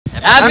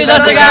Happy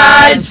Dashain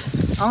guys.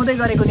 आउँदै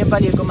गरेको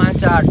नेपालीहरूको महान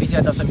चाड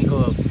विजया दशमीको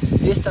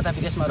देश तथा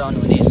विदेशमा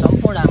रहनुहुने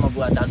सम्पूर्ण आमा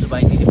बुवा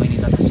दाजुभाइ दिदीबहिनी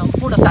तथा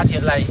सम्पूर्ण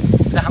साथीहरूलाई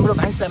र हाम्रो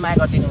भान्सलाई माया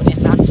गरिदिनु हुने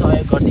साथ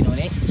सहयोग गरिदिनु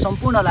हुने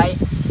सम्पूर्णलाई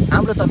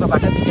हाम्रो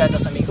तर्फबाट विजया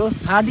दशमीको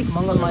हार्दिक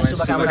मङ्गलमय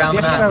शुभकामना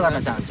व्यक्त गर्न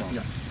चाहन्छौँ।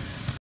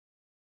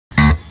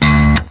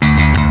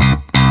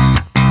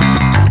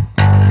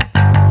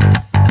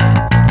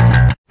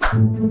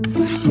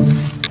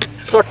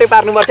 चट्टै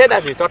पार्नुपर्छ है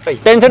दाजु, चट्टै।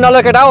 टेन्सन नलो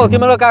केटा हो,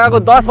 तिम्रो काकाको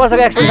 10 वर्षको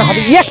एक्सपिरियन्स छ।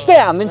 एकै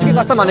हान्दिन्छु कि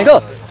कस्तो भनेको।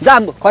 जा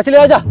खसी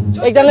लिएर जा।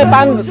 एकजनाले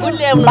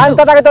पान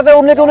तताके तता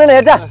उम्लेको उम्लेन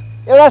हेर्छ।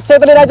 एउटा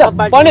सेतो लिएर आइज।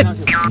 पण्डित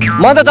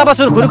म त जब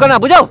सुरु खुरुकन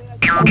बुझौ।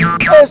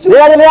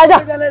 लिएर आइज।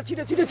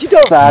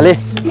 छिटो साले।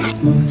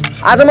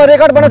 आज म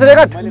रेकर्ड बनाउँछु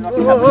रेकर्ड।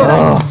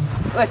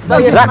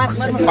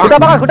 खुट्टा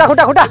पकड खुट्टा।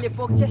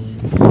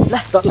 ल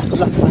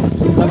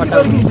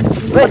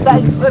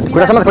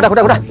खुट्टा समात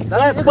खुट्टा।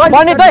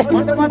 पण्डित है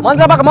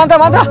मन्त्र पक मन्त्र।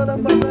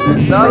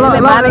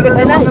 मानेको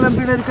छैन।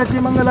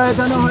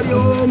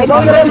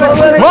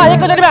 म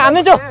एकैचोटिमा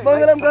हान्दिन्छु।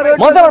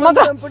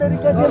 मन्त्र।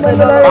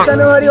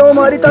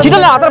 छिटो ल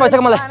हतार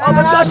भइसक्यो मलाई।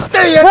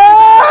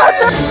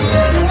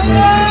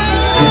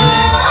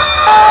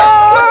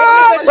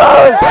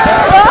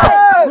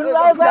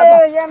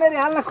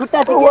 खुट्टा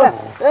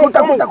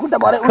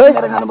भरे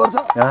खानुपर्छ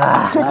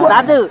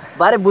दाजु।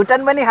 भरे भुटान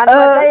पनि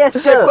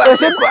खानुपर्छ।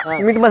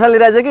 मिट मसाला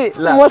लिएर आइज कि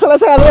मसला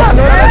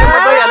हाल्नु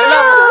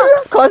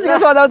खसीको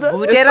स्वाद आउँछ।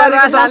 भुटेर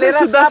रस हालेर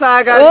शुद्ध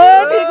शाकाहारी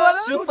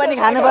सुप पनि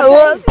खानुपर्छ।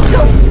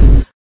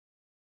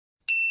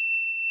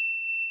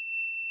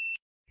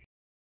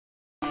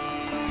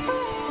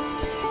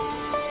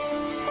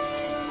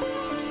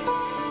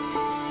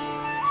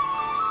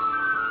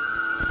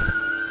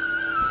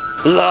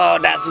 ल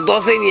दाजु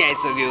दसैँ नि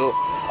आइसक्यो,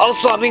 अब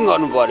सपिङ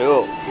गर्नु पर्यो।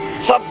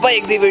 सबै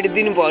एक दुई बेटी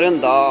दिनु पर्यो नि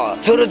त।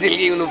 छोरो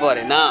झिल्किनु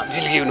परेन,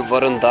 झिल्किनु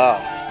पर्यो नि त।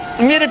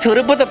 मेरो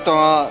छोरो पो त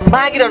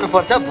मागिरहनु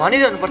पर्छ,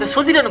 भनिरहनु पर्छ,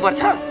 सोचिरहनु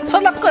पर्छ।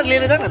 सलक्कर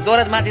लिएर जा न।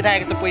 दोराज माथि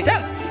राखेको त पैसा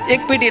एक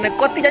पेटी होइन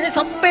कति जाने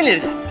सबै लिएर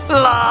जा।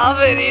 ल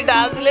फेरि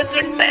दाजुले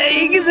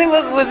छुट्टै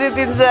किसिमको खुसी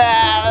दिन्छ।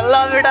 ल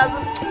बेटा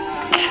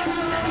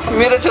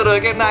मेरो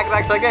छोरो के नाक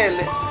राख्छ क्या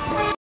यसले।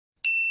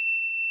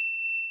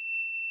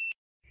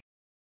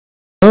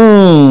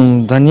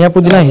 धनिया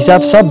पुदिना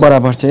हिसाब सब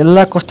बराबर छ।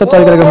 यसलाई कस्तो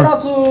तरिकाले गर्नु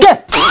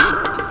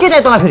के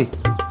चाहिँ तँलाई फेरि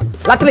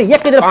रातिले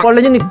एकैतिर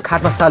पढ्दै नि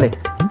खाटमा साले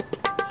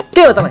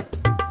के हो तँलाई?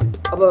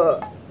 अब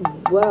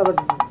बुवा अब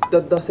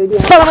दसैँ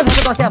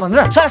दसैँ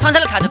भनेर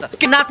संसारले थाहा छ त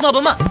कि नाच्नु अब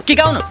म के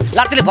गाउनु?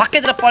 रातिले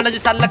भक्कैतिर पढ्दै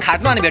चाहिँ साललाई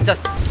खाट्नु अनि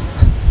भेट्छस्।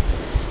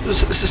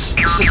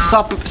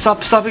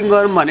 सपिङ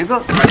गरौँ भनेको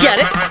के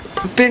अरे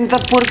पेन्ट त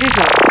पोर्कै छ।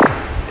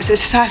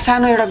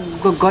 सानो एउटा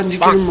गन्जी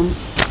किनौँ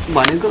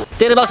भनेको।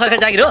 तेरो बाउ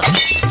सरकारी जागिर हो?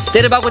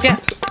 तेरो बाउको त्यहाँ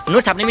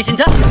नोट छाप्ने मेसिन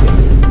छ?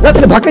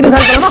 रातिले भक्कै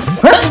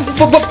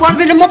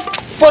पर्दैन म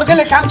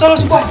पोर्कैले काम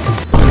चलाउँछु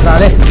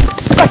साले।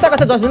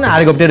 कस्ता जस्नु न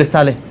हारेको तेरो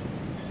साले।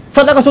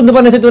 सदाको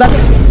सुत्नुपर्ने थियो त्यो राति।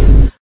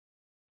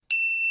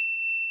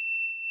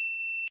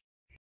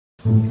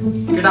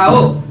 केटा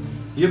हो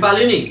यो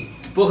पालि नि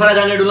पोखरा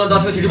जाने डुल्न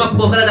दसैँको छुट्टीमा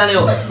पोखरा जाने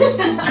हो।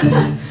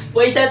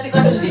 पैसा चाहिँ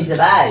कसले दिन्छ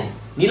भाइ?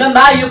 निलम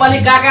भाइ यो पालि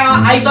काका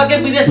आइसके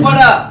विदेशबाट।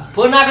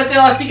 फोन आएको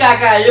थियो अस्ति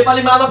काका। यो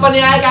पालि मामा पनि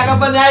आए काका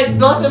पनि आए।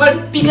 दसैँमा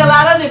टिका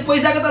लाएर नि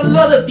पैसाको त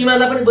ल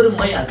तिमीहरूलाई पनि बरु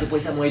मै हाल्छु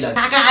पैसा मैला।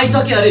 काका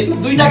आइसक्यो अरे।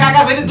 दुईटा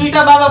काका फेरि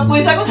दुईटा बाबा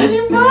पैसाको छ नि।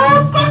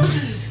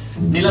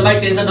 निलम भाइ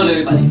टेन्सन नलियो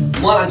यो पालि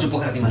म लान्छु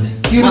पोखरा तिमीलाई।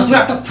 तिम्रो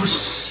त फुस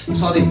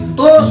सधैँ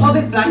तँ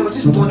सधैँ प्लान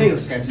गर्छस् तँ नै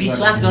होस्।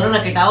 विश्वास गर न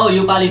केटा हो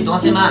यो पालि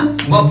दसैँमा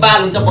बब्बाल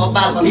हुन्छ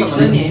बब्बाल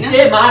कसम नि हैन।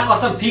 ए मा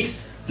कसम फिक्स।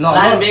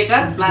 प्लान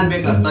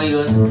बेकार तै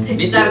होस्।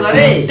 विचार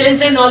गरे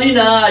टेन्सन नलिन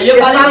यो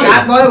पालि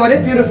हात भयो भने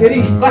तेरो फेरि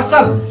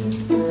कसम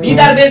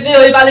निधार बेच्ने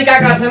हो यो पालि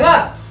काकासँग।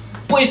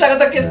 पैसाको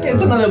त के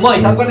टेन्सन नलियो म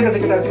हिसाब गर्दै गर्छु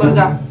केटा तिम्रो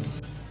जा।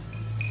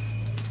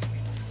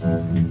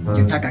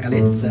 चिट्ठा काकाले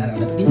 4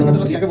 हजार दिन्छ मात्र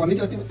काका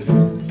भन्दिन्छ अस्ति।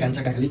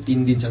 कान्छा काकाले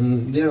 3 दिन्छन्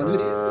दिएर भन्दै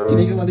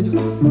चिनेको भन्दिन्छु।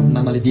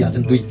 मामाले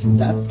दिइहाल्छन् 2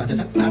 4 5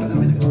 7 8 हजार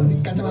पैसा।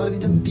 कान्छा मामाले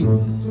दिन्छन् 3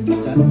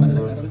 4 5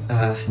 7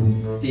 8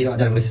 13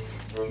 हजार पैसा।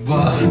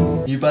 वाह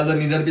नेपाल त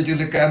निधार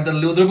बेचेको काम त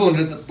लोद्रो पो हुन्छ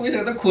त।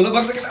 पैसाको त खोलो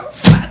बग्छ केटा।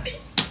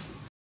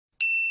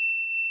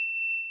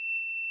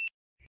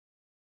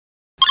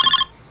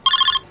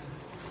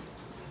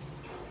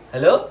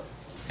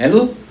 हेलो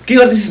के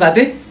गर्दैछस्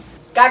भाते?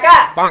 काका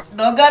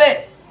नगरे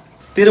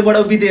तेरो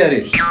बडा बिते अरे।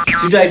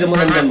 छिटो आइज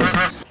मलाई जानुपर्छ।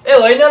 ए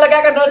होइन ल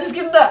काका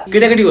नजिस्किनु त।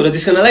 केटाकेटी हो र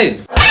जिस्कनलाई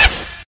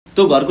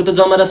तँ घरको त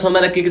जमारा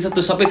समारा के छ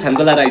त्यो सबै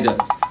थानको लाएर आइज।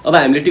 अब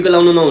हामीले टिका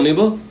लाउनु नहुने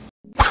भयो।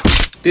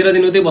 13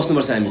 दिन उतै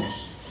बस्नुपर्छ हामी।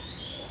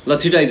 ल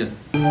छिटो आइज।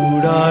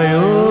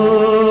 उडायो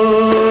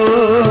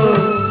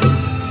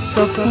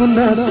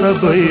सपना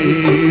सबै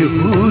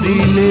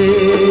हुरीले।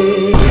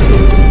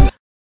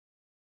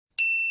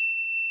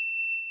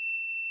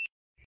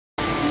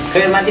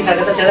 खै माथि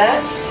खाएको त चला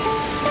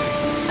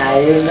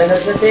आयो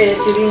नसते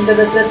चिरिङ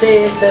दसते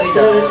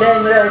सरितोर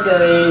चन्द्र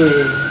गए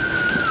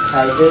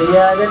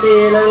आइसरिया गते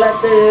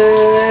लग्लात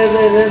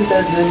गगन त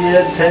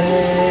दुनिया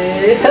थने।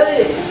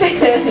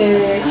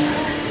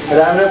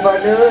 राम्रो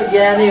पढ्नु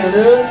ज्ञानी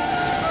हुनु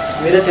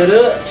मेरो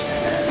छोरो।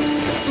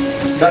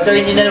 डक्टर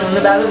इन्जिनियर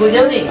हुनु बाबु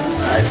बुझ्यौ नि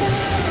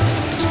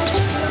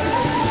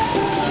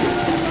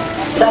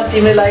सब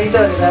तिम्रो लागि त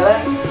हो नि बाबा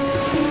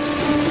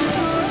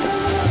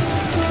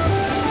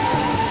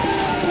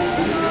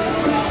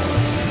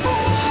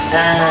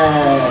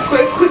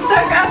कोही खुट्टा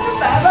काट्छ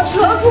बाबा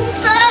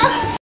खुट्टा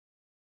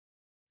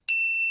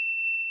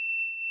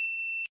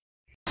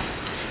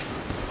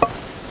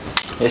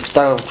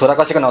यस्ता छोरा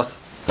कसैको नहोस्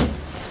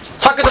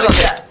सक्यो त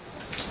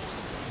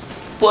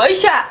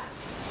पैसा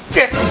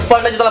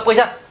पढ्न चाहिँ तँलाई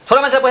पैसा छोरा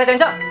मान्छेलाई पैसा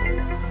चाहिन्छ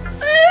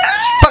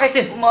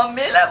पकाइछिन्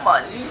मम्मीलाई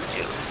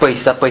भनिदिन्छु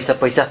पैसा पैसा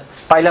पैसा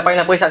पाइला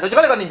पाइला पैसा त्यो चाहिँ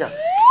कसले गरिदिन्छ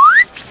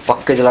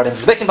पक्कै चाहिँ लडिन्छ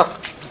बेक्छिन् पक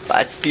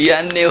पार्टी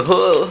आन्ने हो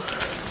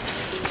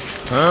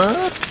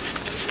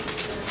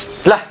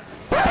ल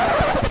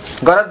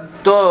गर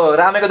त्यो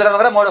रामेको दोकानमा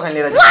गएर मोडो खान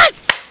लिएर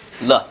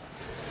ल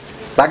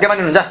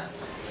भाग्यमानी हुनुहुन्छ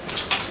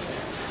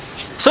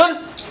सुन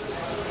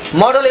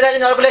मोडो लिएर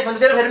चाहिँ अर्को ल्याइस भने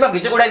तेरो फेरि म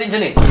भिचुक उडाइदिन्छु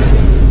नि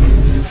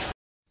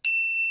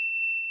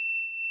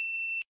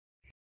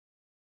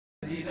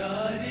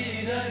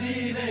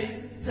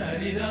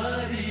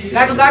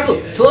काकु काकु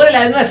थोरै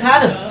ल्याइदिनु न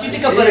सानो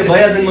चिटिक्क परेको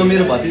भइहाल्छ नि म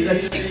मेरो भतिजलाई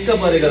चिटिक्क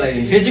परेको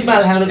लगाइदिन्छु फेसबुकमा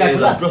हाल्नु काकु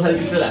ल प्रोफाइल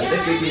पिक्चर हाल्दै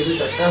केटीहरू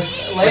चट्टा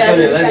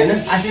हैन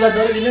आशीर्वाद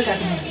गरे दिनु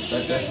काकु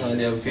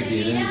चट्टासँगले अब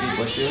केटीहरू नि के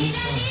पट्यो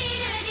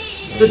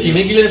त्यो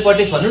छिमेकीले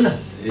पटेस भन्नु न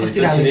कति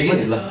राम्रो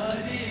छ ल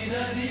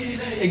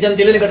एक्जाम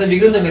त्यसले गर्दा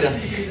बिग्रियो नि त मेरो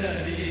अस्ति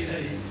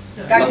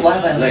काकु भयो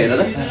ल हेर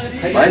त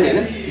भयो नि हैन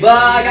बा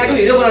काकु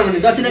हिरो बनाउनु नि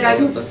दक्षिणा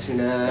काकु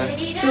दक्षिणा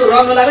त्यो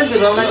रङ नलागोस्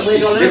फेरि रङ लाग्यो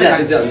चल्दैन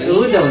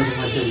हुन्छ भन्छ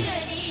भन्छ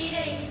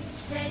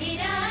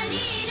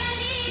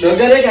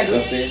ढोगरे काकु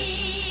जस्तै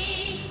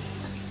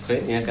खै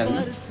यहाँ काट्नु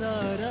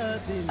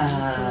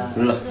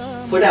ल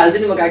फोटो हाल्छु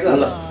नि म काकु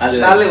ल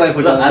हाल्ने भयो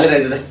फोटो हालेर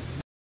आइज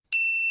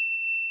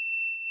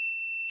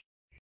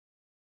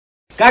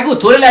काकु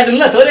थोरै ल्याइदिनु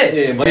ल थोरै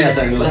ए भइहाल्छ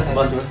नि ल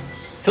बस्नु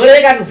थोरै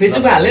काकु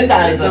फेसबुकमा हाल्ने नि त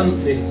हाले त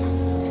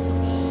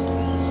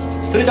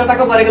थोरै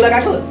चट्टाको परेको ल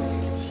काकु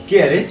के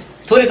अरे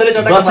थोरै थोरै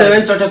चट्टाको दसैँ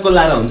पनि चटकको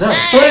लाएर हुन्छ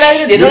थोरै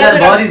ल्याइदिनु धेरै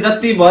भरि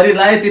जति भरि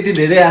लायो त्यति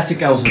धेरै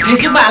आशिक आउँछ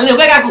फेसबुकमा हाल्ने हो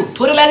क्या काकु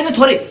थोरै ल्याइदिनु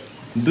थोरै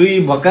दुई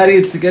भकारी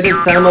के अरे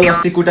चामल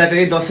अस्ति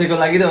कुटाएकै दसैँको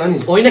लागि त हो नि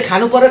होइन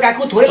खानु पर्यो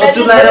काकु थोरै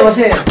चुप ल्याइदिनु लाएर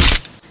बसे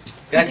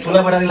यहाँ ठुला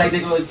बडाले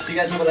लगाइदिएको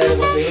टिका चुप लाएर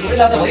बस्ने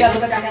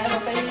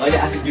अहिले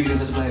आशिक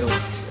बिग्रिन्छ चुप लाएर बस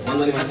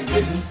मनमनी आशिक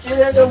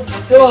बिग्रिन्छु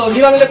त्यो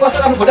निवामीले कस्तो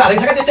राम्रो फोटो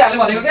हालेको छ क्या त्यस्तै हाल्ने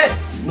भनेको के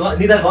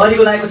निदा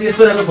घरीको लागेपछि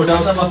यस्तो राम्रो फोटो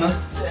आउँछ बस्न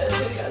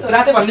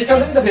राते भन्ने छ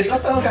नि त फेरि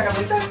कस्तो काका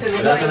पनि त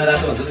रातो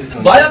रातो हुन्छ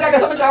त्यसमा भयो काका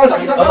सबै चामल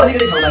सकिसक्यो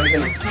अलिकति ठाउँ लागेको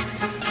छैन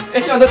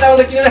यस्तो भन्दा चामल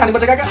त किनेर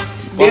खानुपर्छ काका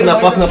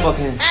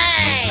पक्न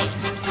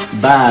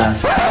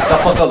बास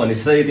टपक्क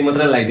भनेपछि यति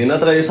मात्रै लगाइदियो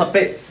नत्र यो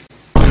सबै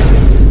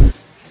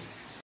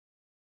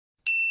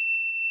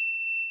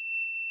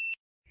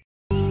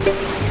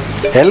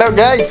हेलो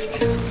गाइज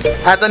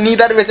आज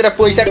निदार बेचेर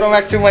पैसा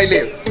कमाएको छु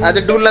मैले आज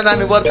डुल्न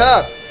जानुपर्छ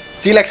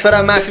चिलाक्सरा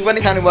मासु पनि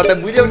खानुपर्छ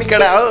बुझ्यौ नि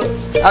केटा हो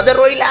आज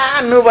रोइला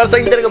हान्नुपर्छ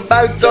यिनीहरूको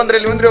बाबु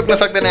चन्द्रले पनि रोक्न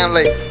सक्दैन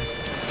हामीलाई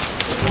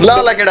ल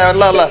ल केटा हो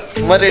ल ल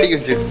म रेडी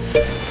हुन्छु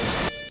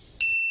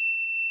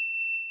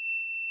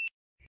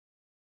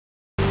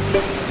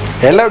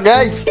हेलो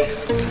गाइज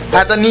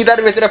आज निदार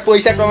बेचेर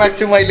पैसा कमाएको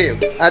छु मैले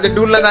आज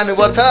डुल्न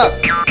जानुपर्छ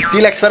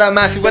चिलाक्सरा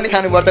मासु पनि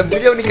खानुपर्छ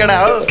बुझ्यौ नि केटा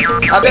हो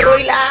आज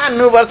रोइला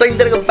हान्नुपर्छ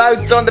यिनीहरूको बाबु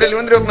चन्द्रले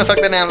पनि रोक्न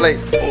सक्दैन हामीलाई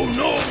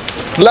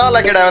ल ल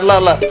केटा हो ल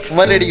ल म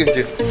रेडी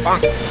हुन्छु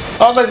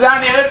अब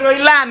जाने हो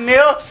रोइला हान्ने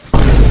हो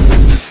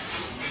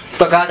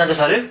त कहाँ जान्छ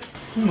सर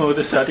म त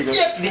साथीको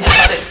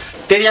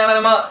तेरि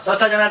आमाले म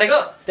सस्ता जना आँटेको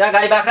त्यहाँ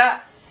गाई बाख्रा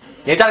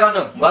हेरचाह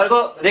गर्नु घरको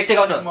रेखदेख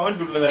गर्नु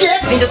के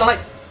दिन्छ तँलाई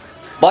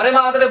भरेमा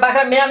आउँदा त्यो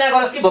बाख्रा म्या म्या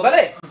गरोस् कि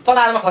भोकले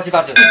तँलाई आएर म खसी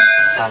पार्छु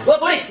ओ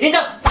बुढी हिँड्छ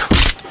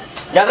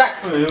याद राख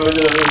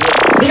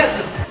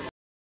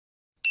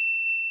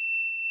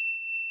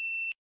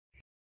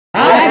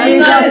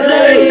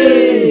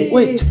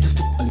ओइ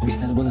अलिक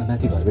बिस्तारो बोल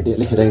माथि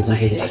घरबेटीहरूले खेलाइन्छ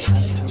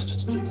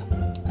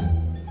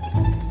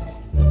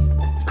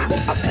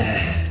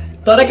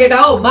तर केटा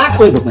हो माग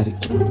ओइ भोकमारी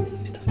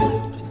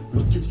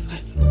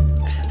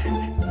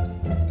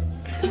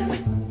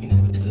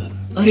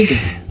अरे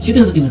सिधै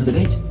हो तिमीहरू त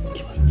गाइज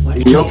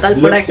लोकल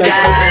प्रोडक्ट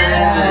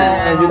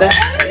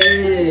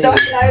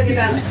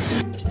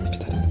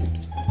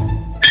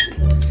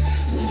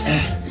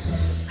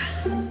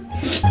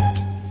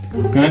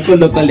कहाँको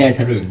लोकल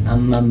ल्याएछहरू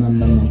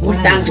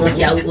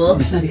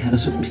बिस्तारी खाएर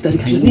बिस्तारी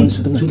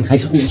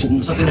खाइसक्नु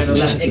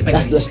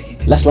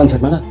लास्ट वान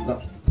सर्टमा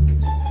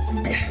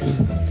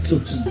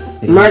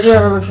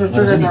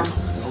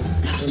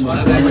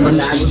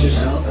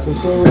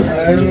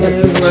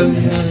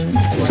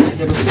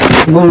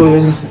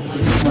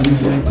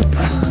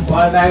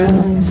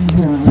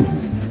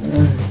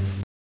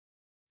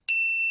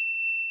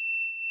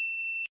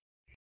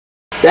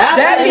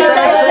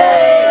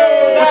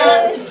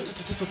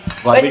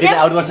घरबेटीले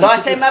आउट गर्छ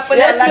दसैँमा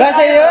पनि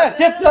दसैँ हो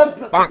त्यस्तो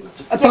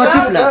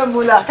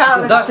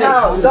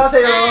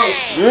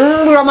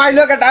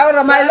रमाइलो केटा हो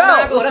रमाइलो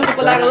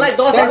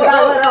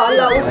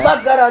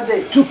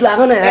चुप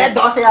लाग्यो न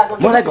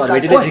मलाई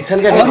घरबेटीले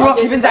झिक्छन् क्या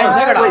रक्सी पनि चाहिन्छ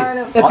केटा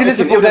यतिले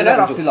चाहिँ पुग्दैन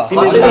रक्सी ल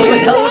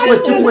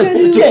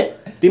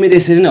तिमी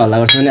त्यसरी नै हल्ला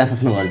गर्छौ नि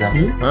आफ्नो घर जा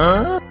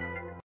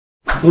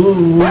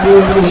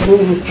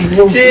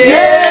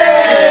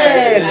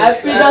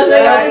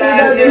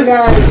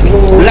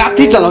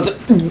लाठी चलाउँछ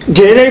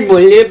धेरै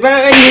बोले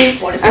पनि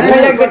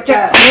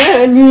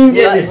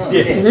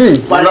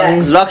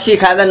लक्सी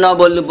खाँदा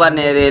नबोल्नु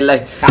पर्ने अरे यसलाई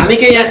हामी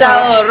के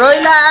यहाँ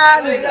रोइला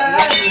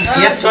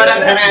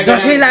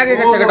दसैँ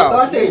लागेको छ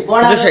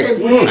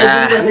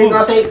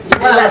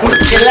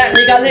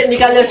केटा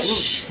निकाल्दै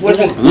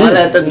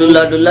मलाई त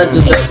डुल्ला डुल्ला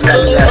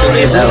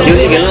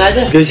देउसी खेल्नु आज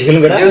देउसी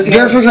खेल्नु गएर देउसी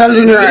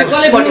खेल्दिनु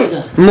कसले भटाउँछ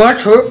म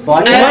छु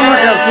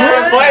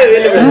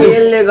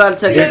यसले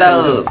गर्छ केटा हो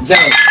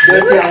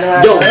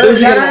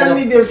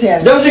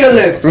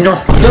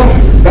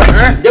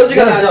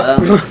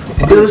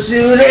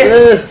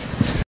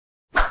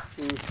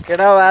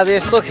केटा आज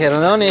यस्तो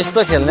खेल्ने हो नि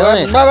यस्तो खेल्ने हो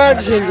नि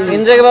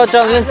इन्जोयको बाद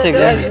चक्लेट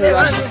सिक्छ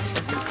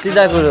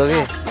सिधा कुरो हो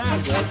कि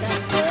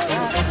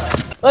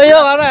ओ यो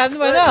घरमा हाल्नु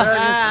भएन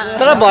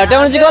तर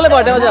भट्याउनु चाहिँ कसले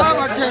भट्याउँछ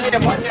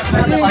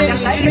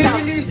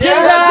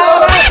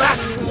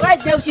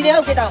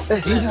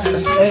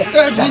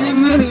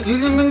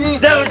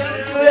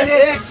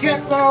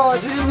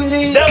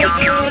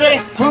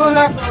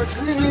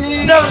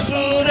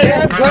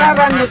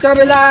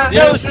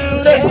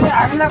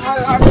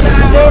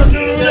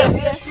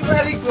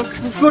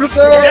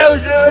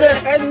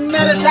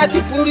मेरो साथी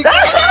पुरी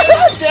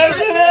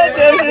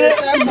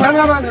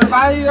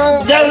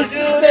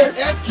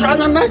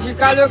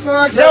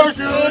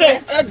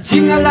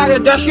झिङ्गा लाग्यो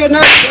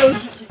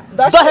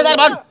 10,000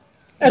 भन्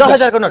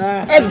 10,000 को नोट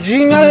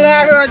झिङ्गा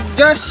लाग्यो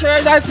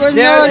 10,000 को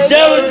नोट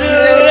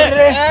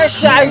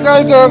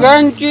साइकलको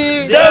घन्टी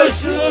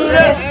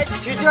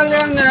छिटो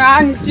ल्याउने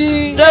आन्टी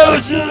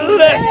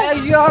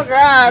यो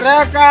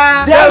घरका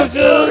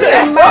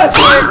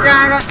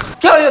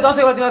के हो यो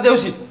दसैँ गर्दिन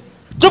देउसी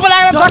चुप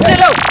लागेर दसैँ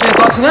ल्याऊ ए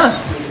दसैँ न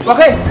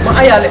पक्कै म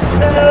आइहालेँ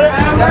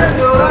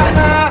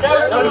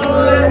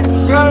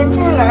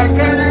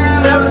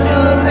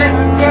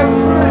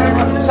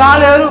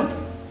सालेहरू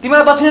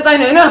तिमीलाई दक्षिणा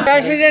चाहिने होइन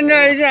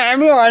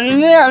हामी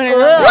हल्ने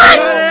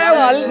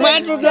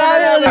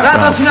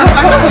दक्षिणा